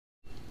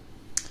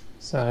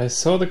So I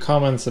saw the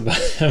comments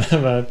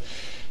about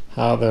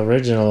how the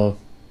original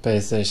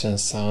base station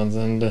sounds,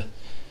 and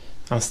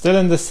I'm still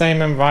in the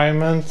same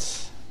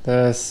environment.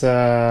 There's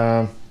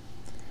 2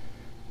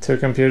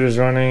 computers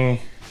running.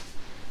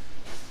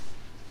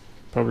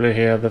 Probably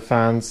hear the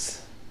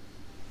fans.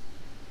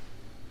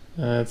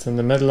 It's in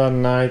the middle of the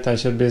night. I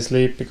should be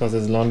asleep because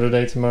it's laundry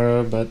day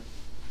tomorrow, but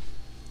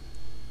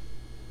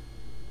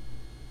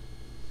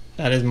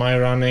that is my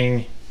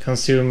running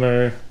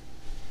consumer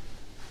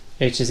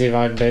HTC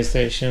Vive base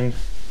station.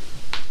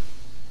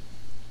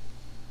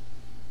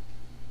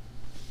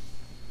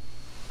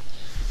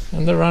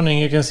 And they're running.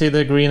 You can see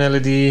the green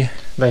LED.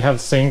 They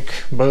have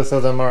sync. Both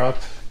of them are up.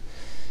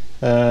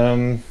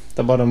 The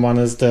bottom one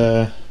is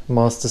the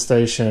master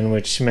station,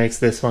 which makes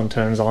this one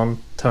turn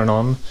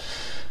on.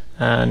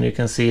 And you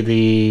can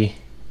see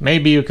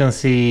maybe you can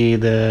see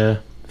the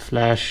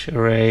flash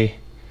array.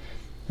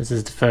 This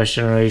is the first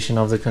generation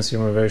of the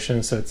consumer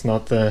version, so it's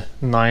not the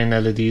 9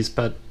 LEDs,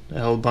 but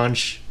a whole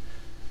bunch.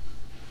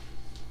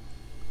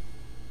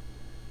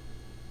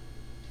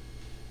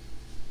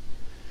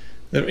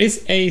 There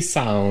is a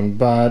sound,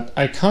 but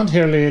I can't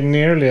hear it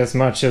nearly as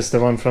much as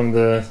the one from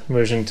the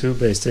version 2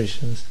 base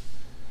stations.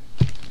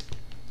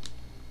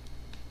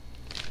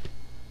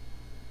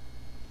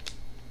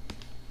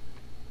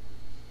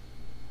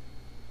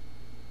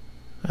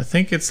 I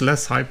think it's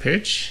less high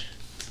pitch,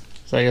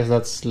 so I guess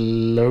that's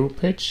lower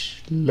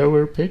pitch.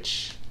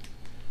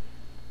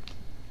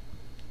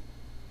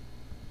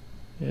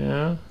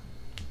 Yeah.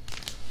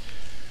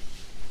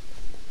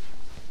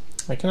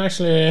 I can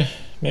actually,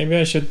 maybe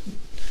I can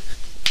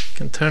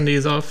turn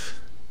these off.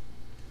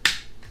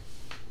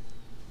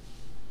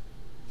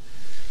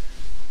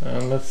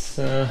 And let's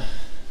have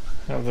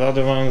the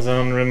other ones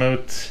on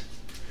remote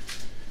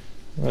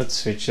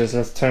switches.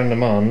 Let's turn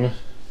them on,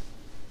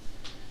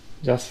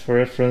 just for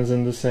reference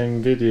in the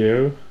same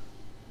video.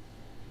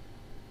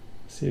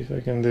 See if I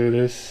can do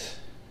this.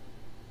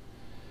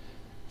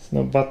 There's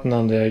no button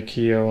on the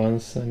IKEA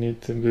ones. I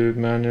need to do it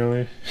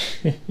manually.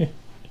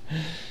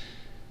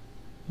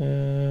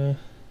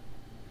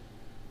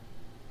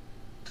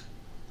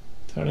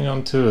 Turning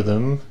on 2 of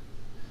them.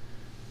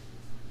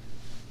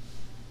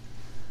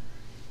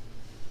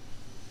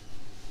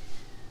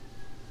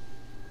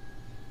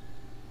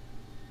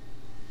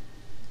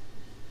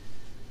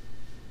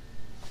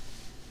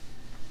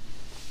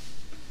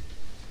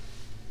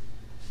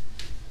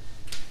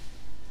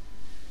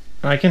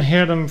 I can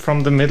hear them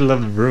from the middle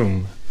of the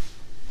room.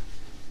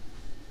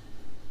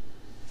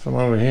 From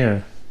over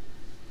here.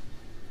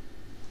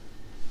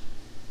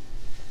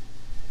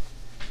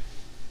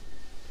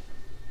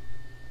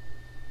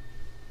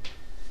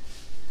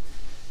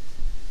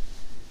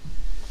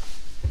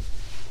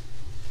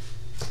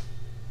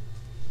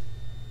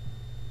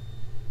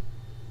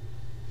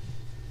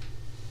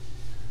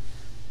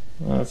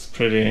 That's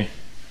pretty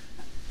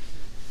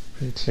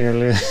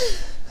clearly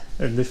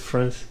a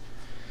difference.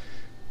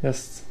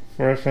 Just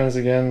for reference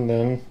again,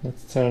 then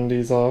let's turn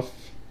these off.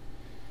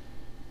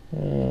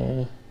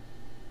 There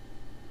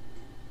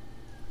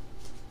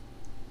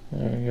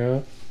we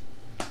go.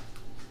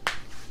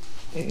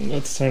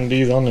 Let's turn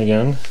these on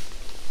again.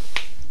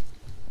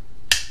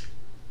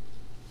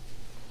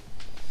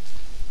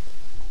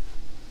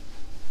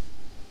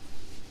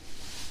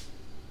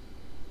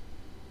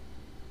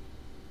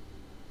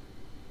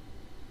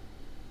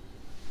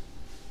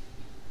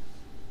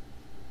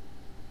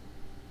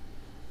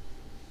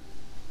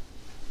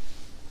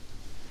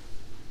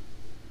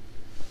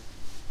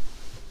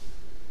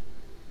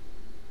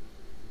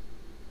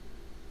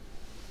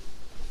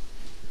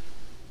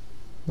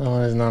 That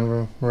one is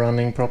not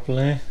running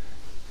properly.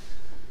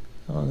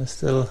 That one is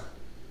still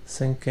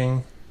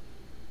syncing.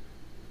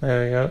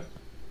 There we go.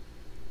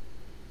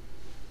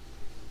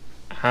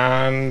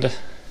 And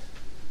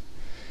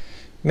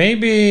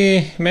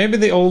maybe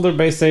the older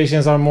base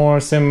stations are more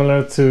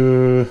similar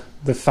to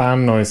the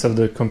fan noise of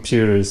the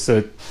computers,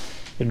 so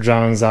it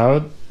drowns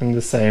out in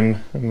the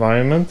same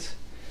environment.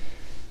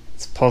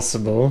 It's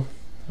possible.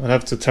 I'll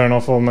have to turn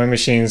off all my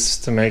machines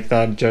to make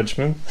that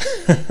judgment.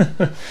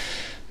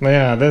 But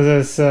yeah,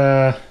 this is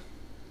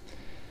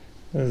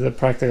a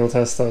practical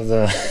test of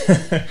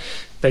the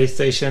base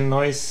station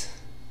noise,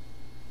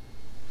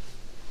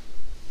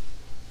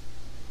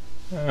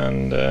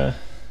 and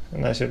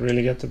I should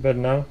really get to bed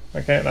now.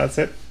 Okay, that's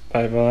it.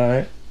 Bye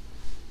bye.